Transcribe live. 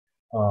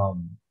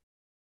Um,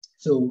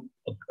 so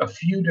a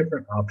few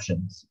different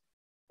options.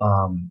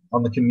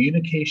 On the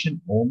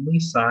communication only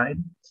side,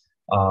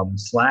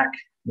 Slack,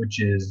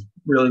 which is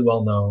really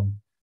well known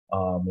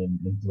in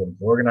political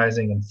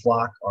organizing, and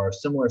Flock are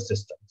similar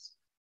systems.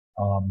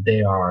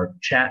 They are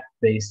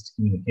chat-based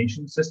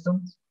communication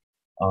systems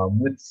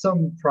with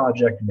some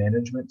project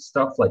management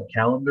stuff like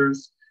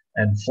calendars,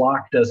 and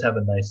Flock does have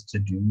a nice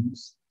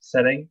to-dos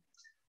setting.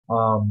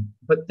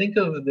 But think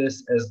of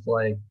this as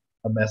like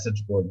a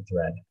message board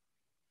thread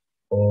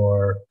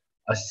or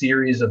a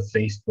series of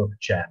Facebook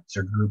chats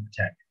or group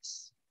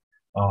texts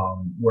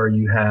where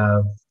you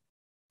have,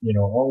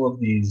 all of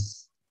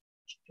these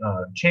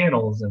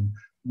channels, and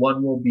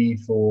one will be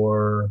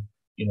for,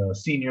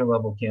 senior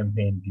level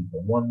campaign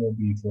people. One will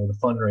be for the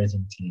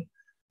fundraising team.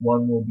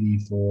 One will be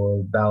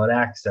for ballot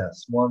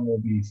access. One will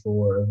be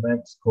for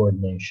events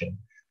coordination.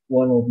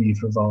 One will be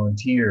for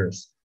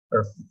volunteers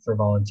or for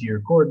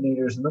volunteer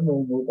coordinators, and then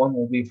one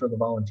will be for the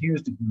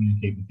volunteers to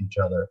communicate with each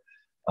other.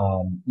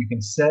 You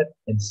can set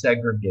and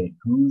segregate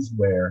who's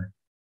where,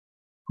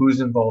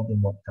 who's involved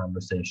in what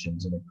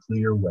conversations in a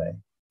clear way.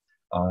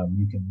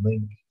 You can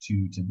link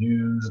to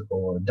dos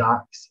or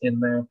docs in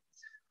there.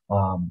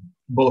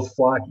 Both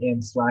Flock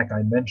and Slack,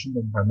 I mentioned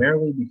them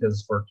primarily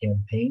because for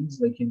campaigns,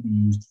 they can be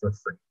used for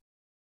free.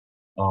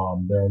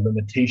 There are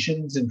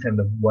limitations in kind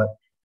of what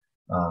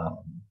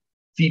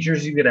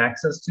features you get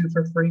access to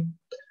for free.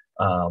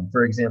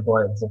 For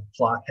example,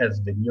 Flock has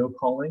video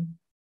calling,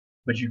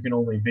 but you can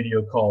only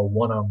video call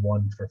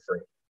one-on-one for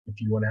free. If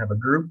you want to have a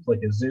group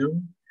like a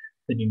Zoom,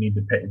 then you need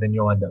to pay, then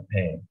you'll end up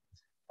paying.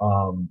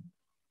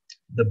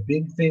 The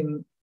big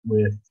thing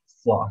with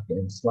Flock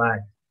and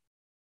Slack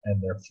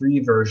and their free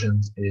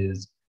versions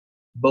is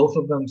both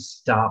of them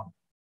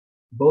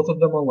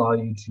allow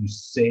you to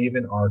save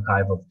an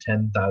archive of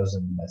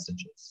 10,000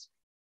 messages,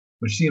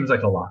 which seems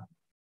like a lot.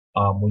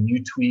 When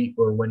you tweet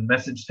or when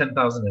message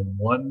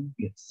 10,001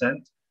 gets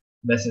sent,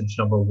 message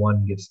number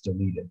 1 gets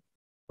deleted.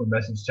 When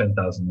message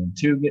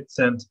 10,002 gets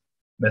sent,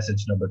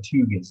 message number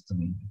 2 gets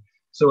deleted.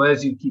 So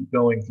as you keep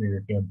going through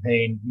your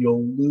campaign,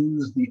 you'll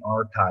lose the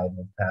archive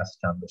of past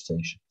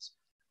conversations.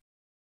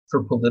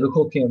 For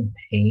political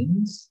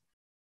campaigns,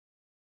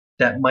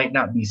 that might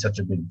not be such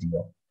a big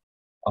deal.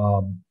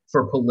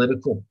 For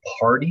political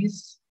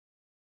parties,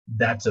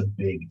 that's a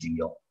big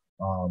deal.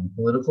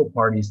 Political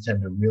parties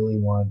tend to really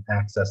want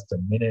access to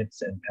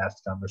minutes and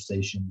past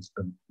conversations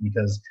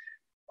because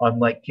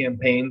unlike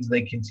campaigns,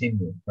 they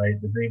continue,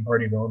 right? The Green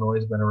Party of Illinois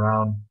has been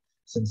around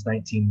since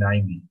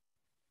 1990.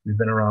 We've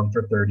been around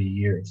for 30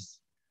 years.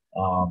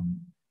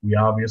 We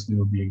obviously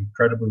would be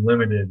incredibly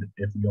limited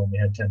if we only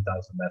had 10,000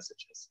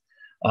 messages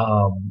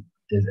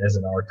as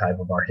an archive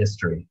of our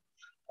history.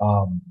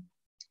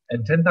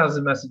 And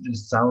 10,000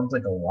 messages sounds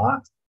like a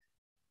lot.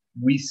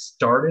 We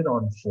started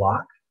on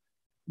Flock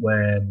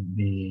when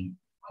the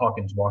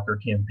Hawkins Walker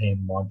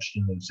campaign launched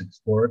in its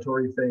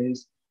exploratory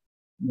phase.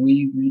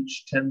 We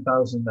reached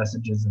 10,000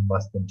 messages in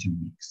less than 2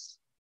 weeks.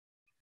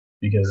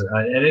 Because,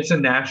 and it's a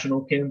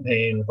national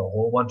campaign with a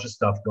whole bunch of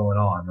stuff going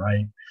on,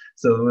 right?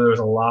 So there's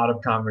a lot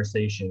of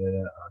conversation,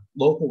 and a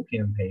local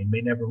campaign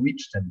may never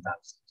reach 10,000.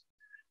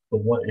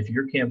 But if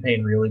your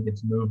campaign really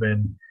gets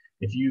moving,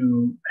 if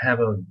you have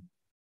a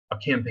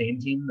campaign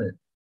team that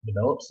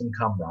develops some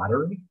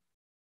camaraderie,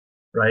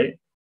 right?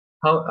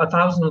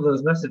 1,000 of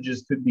those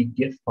messages could be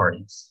gift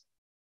parties.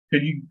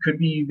 Could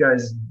be you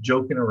guys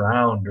joking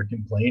around or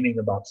complaining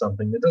about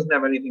something that doesn't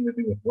have anything to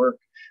do with work,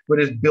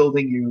 but is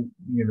building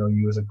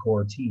you as a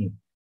core team.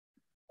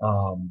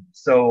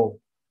 So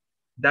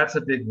that's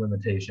a big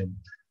limitation.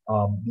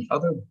 The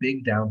other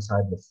big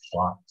downside with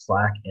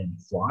Slack and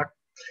Flock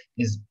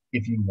is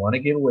if you want to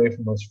get away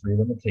from those free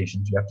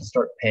limitations, you have to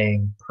start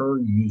paying per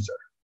user,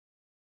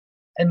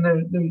 and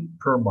they're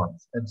per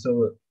month. And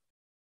so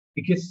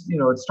it gets,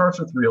 it starts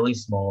with really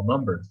small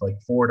numbers like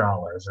 $4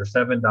 or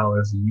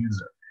 $7 a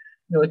user.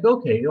 You're like,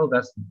 okay,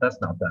 that's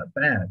not that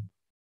bad.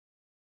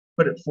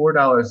 But at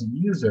 $4 a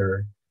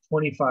user,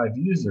 25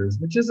 users,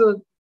 which is a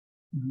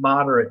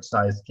moderate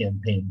sized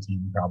campaign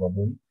team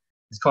probably,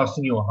 is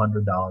costing you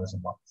 $100 a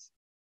month.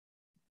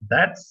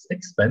 That's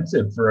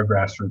expensive for a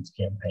grassroots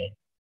campaign.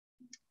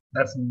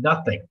 That's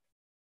nothing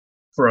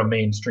for a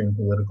mainstream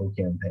political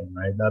campaign,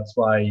 right? That's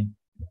why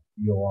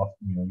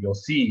you'll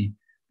see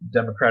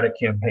Democratic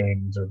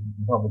campaigns or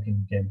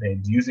Republican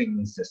campaigns using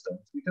these systems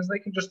because they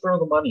can just throw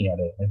the money at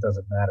it and it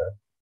doesn't matter.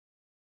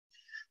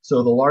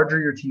 So the larger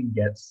your team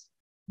gets,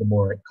 the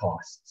more it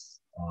costs.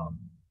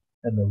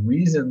 And the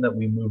reason that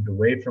we moved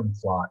away from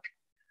Flock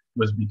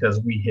was because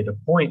we hit a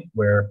point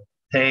where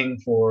paying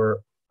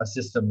for a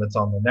system that's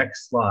on the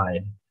next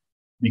slide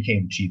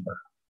became cheaper.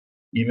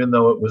 Even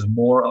though it was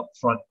more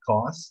upfront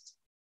cost,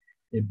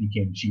 it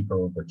became cheaper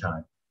over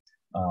time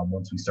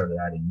once we started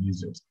adding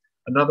users.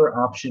 Another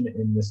option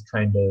in this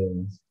kind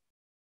of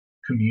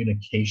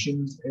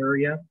communications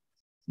area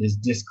is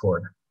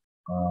Discord.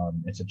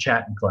 It's a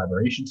chat and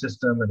collaboration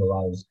system. It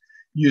allows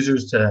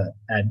users to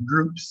add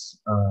groups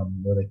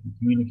where they can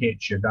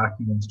communicate, share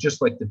documents,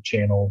 just like the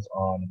channels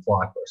on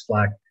Flock or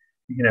Slack.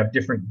 You can have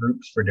different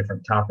groups for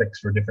different topics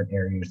for different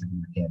areas of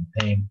your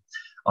campaign.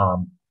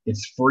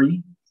 It's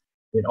free.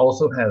 It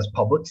also has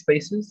public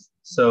spaces,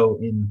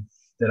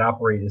 that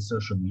operate as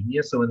social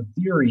media. So in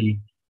theory,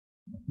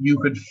 you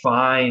could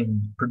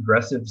find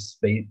progressive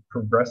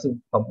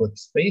public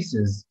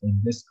spaces in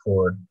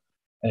Discord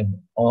and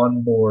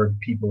onboard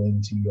people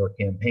into your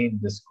campaign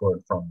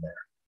Discord from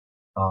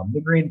there. The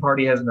Green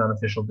Party has an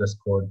unofficial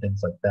Discord,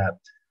 things like that.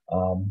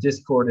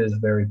 Discord is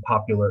very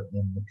popular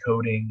in the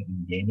coding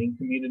and gaming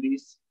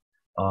communities.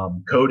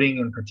 Coding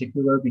in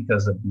particular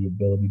because of the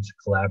ability to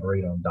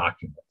collaborate on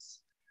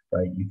documents,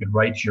 right? You could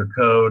write your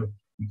code,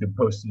 you could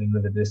post it into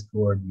the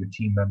Discord, your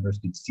team members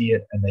could see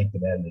it, and they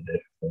could edit it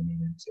if they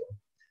needed to.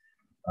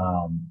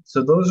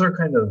 So those are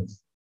kind of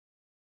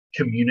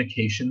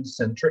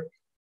communication-centric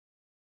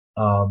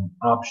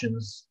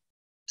options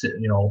to,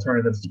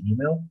 alternatives to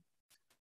email.